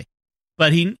sky.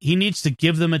 But he needs to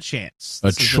give them a chance.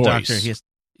 This is choice. The Doctor. He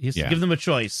has to give them a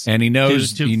choice. And he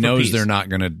knows they're not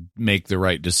going to make the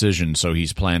right decision, so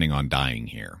he's planning on dying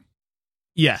here.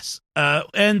 Yes.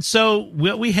 And so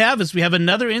what we have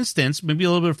another instance, maybe a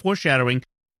little bit of foreshadowing,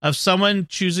 of someone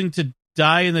choosing to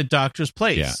die in the Doctor's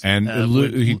place. Yeah, and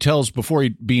Luke, before he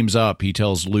beams up, he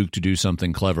tells Luke to do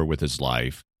something clever with his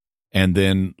life. And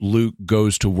then Luke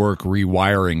goes to work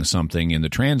rewiring something in the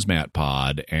transmat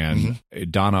pod, and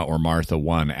Donna or Martha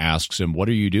 1 asks him, "What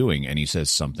are you doing?" And he says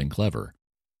something clever.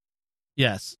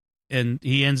 Yes, and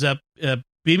he ends up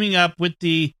beaming up with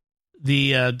the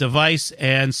device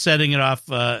and setting it off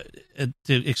to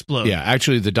explode. Yeah,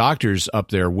 actually, the Doctor's up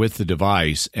there with the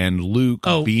device, and Luke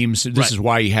beams. This is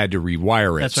why he had to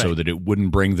rewire it, so that it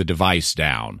wouldn't bring the device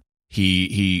down.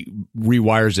 He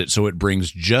rewires it so it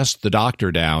brings just the Doctor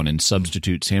down and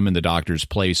substitutes him in the Doctor's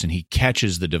place, and he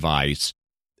catches the device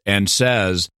and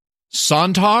says,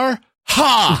 "Sontar,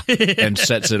 ha!" and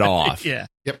sets it off. Yeah.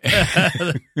 Yep.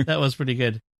 That was pretty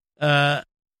good. And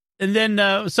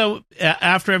then, so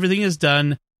after everything is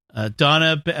done,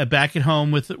 Donna back at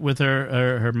home with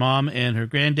her mom and her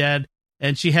granddad,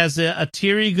 and she has a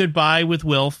teary goodbye with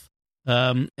Wilf.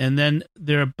 And then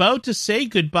they're about to say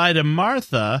goodbye to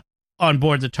Martha on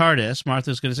board the TARDIS.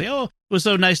 Martha's going to say, "Oh, it was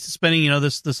so nice to spending,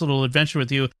 this little adventure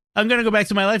with you. I'm going to go back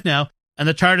to my life now." And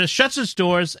the TARDIS shuts its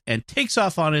doors and takes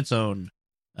off on its own.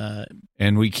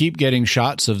 And we keep getting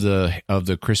shots of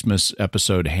the Christmas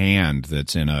episode hand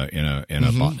that's in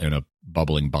a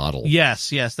bubbling bottle. Yes,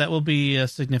 that will be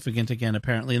significant again,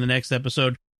 apparently, in the next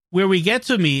episode, where we get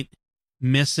to meet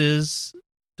Mrs.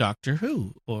 Doctor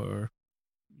Who, or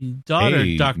daughter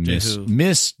Doctor Who.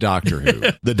 Miss Doctor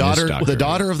Who. The daughter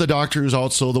of the Doctor is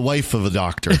also the wife of a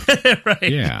Doctor.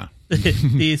 Right. Yeah.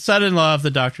 The son-in-law of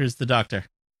the Doctor is the Doctor.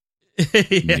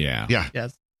 Yeah.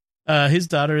 Yes. His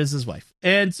daughter is his wife.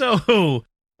 And so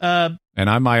and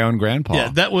I'm my own grandpa. Yeah,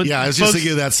 that was. Yeah, I was just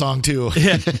thinking of that song too.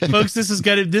 Yeah, folks, this is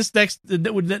good.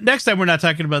 Next time we're not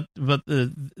talking about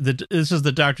this is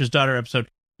the Doctor's Daughter episode.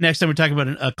 Next time we're talking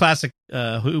about a classic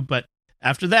Who, but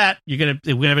after that, we're gonna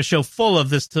have a show full of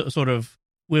this sort of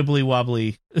wibbly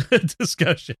wobbly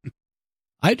discussion.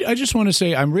 I just want to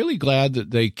say I'm really glad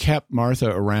that they kept Martha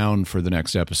around for the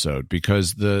next episode,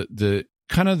 because the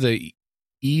kind of the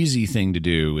easy thing to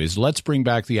do is let's bring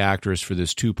back the actress for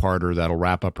this two-parter that'll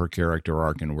wrap up her character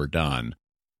arc and we're done.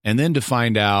 And then to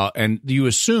find out, and you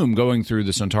assume going through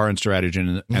the Sontaran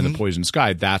Stratagem and the Poison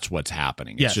Sky, that's what's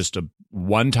happening. Yes. It's just a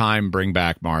one-time bring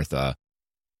back Martha.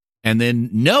 And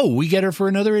then, no, we get her for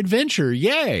another adventure.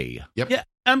 Yay. Yep. Yeah,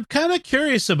 I'm kind of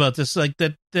curious about this. Like,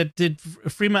 that did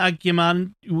Freema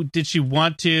Agyeman, did she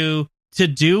want to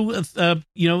do,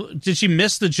 did she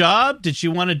miss the job? Did she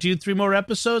want to do 3 more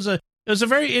episodes? It was a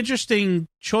very interesting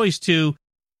choice to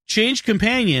change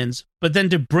companions, but then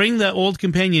to bring the old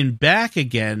companion back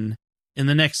again in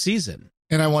the next season.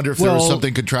 And I wonder if there was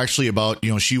something contractually about,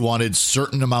 she wanted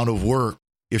certain amount of work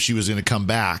if she was going to come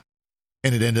back,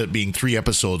 and it ended up being 3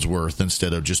 episodes worth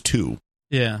instead of just 2.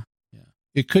 Yeah.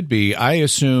 It could be. I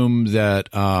assume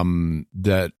that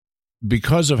that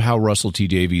because of how Russell T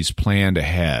Davies planned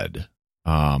ahead,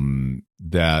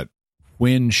 that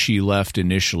when she left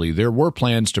initially, there were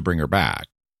plans to bring her back,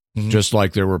 just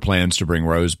like there were plans to bring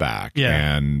Rose back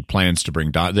and plans to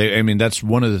bring Don. That's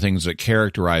one of the things that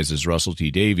characterizes Russell T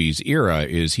Davies' era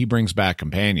is he brings back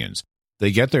companions.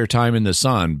 They get their time in the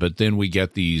sun, but then we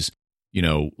get these,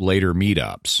 later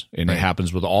meetups, and it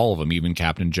happens with all of them, even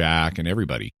Captain Jack and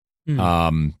everybody.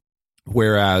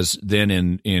 Whereas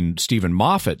then in Stephen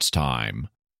Moffat's time,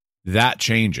 that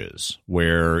changes,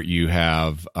 where you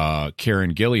have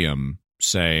Karen Gilliam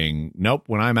saying, nope,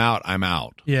 when I'm out, I'm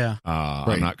out. Yeah.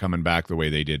 I'm not coming back the way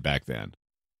they did back then.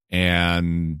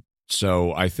 And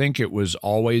so I think it was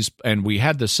always, and we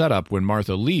had the setup when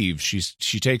Martha leaves,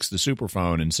 she takes the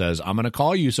superphone and says, I'm going to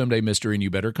call you someday, mister, and you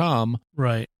better come.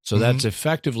 Right. So that's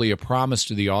effectively a promise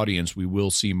to the audience we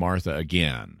will see Martha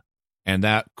again. And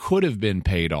that could have been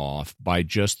paid off by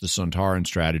just the Sontaran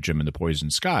stratagem and the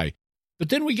Poison Sky. But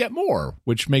then we get more,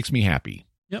 which makes me happy.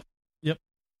 Yep.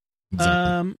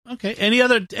 Exactly. Okay.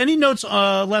 Any notes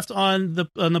left on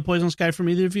the Poison Sky from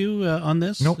either of you on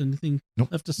this? Nope. Anything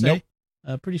left to Nope.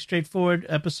 say? Pretty straightforward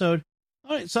episode.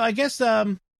 All right. So I guess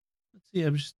let's see.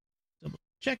 I'm just double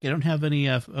check. I don't have any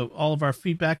all of our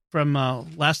feedback from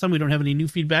last time. We don't have any new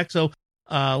feedback. So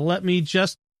let me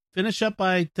just finish up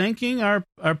by thanking our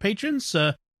patrons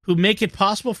who make it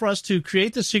possible for us to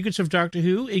create the Secrets of Doctor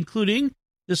Who, including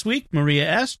this week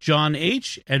Maria S., John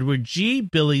H., Edward G.,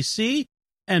 Billy C.,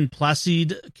 and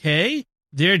Placide K.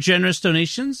 Their generous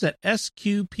donations at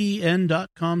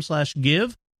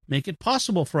sqpn.com/give make it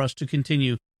possible for us to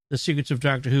continue the Secrets of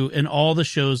Doctor Who and all the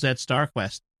shows at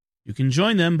StarQuest. You can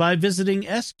join them by visiting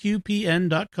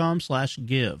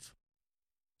sqpn.com/give.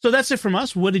 So that's it from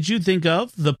us. What did you think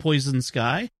of The Poison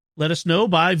Sky? Let us know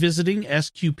by visiting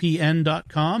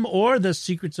sqpn.com or the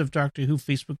Secrets of Doctor Who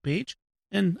Facebook page.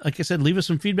 And like I said, leave us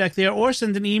some feedback there or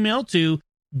send an email to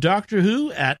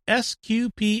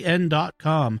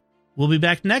doctorwho@sqpn.com. We'll be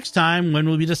back next time when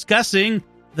we'll be discussing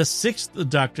the 6th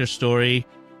Doctor story,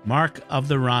 Mark of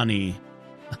the Rani.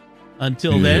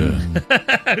 Until then,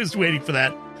 I was waiting for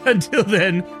that. Until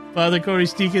then, Father Corey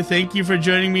Stika, thank you for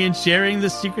joining me and sharing the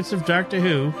Secrets of Doctor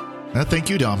Who. Thank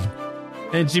you, Dom.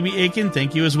 And Jimmy Aiken,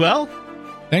 thank you as well.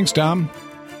 Thanks, Dom.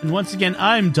 And once again,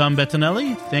 I'm Dom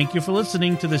Bettinelli. Thank you for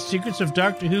listening to the Secrets of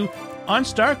Doctor Who on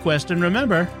StarQuest. And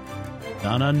remember,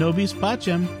 Dana Nobis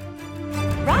Pacem.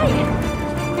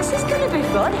 Right. This is going to be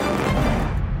fun.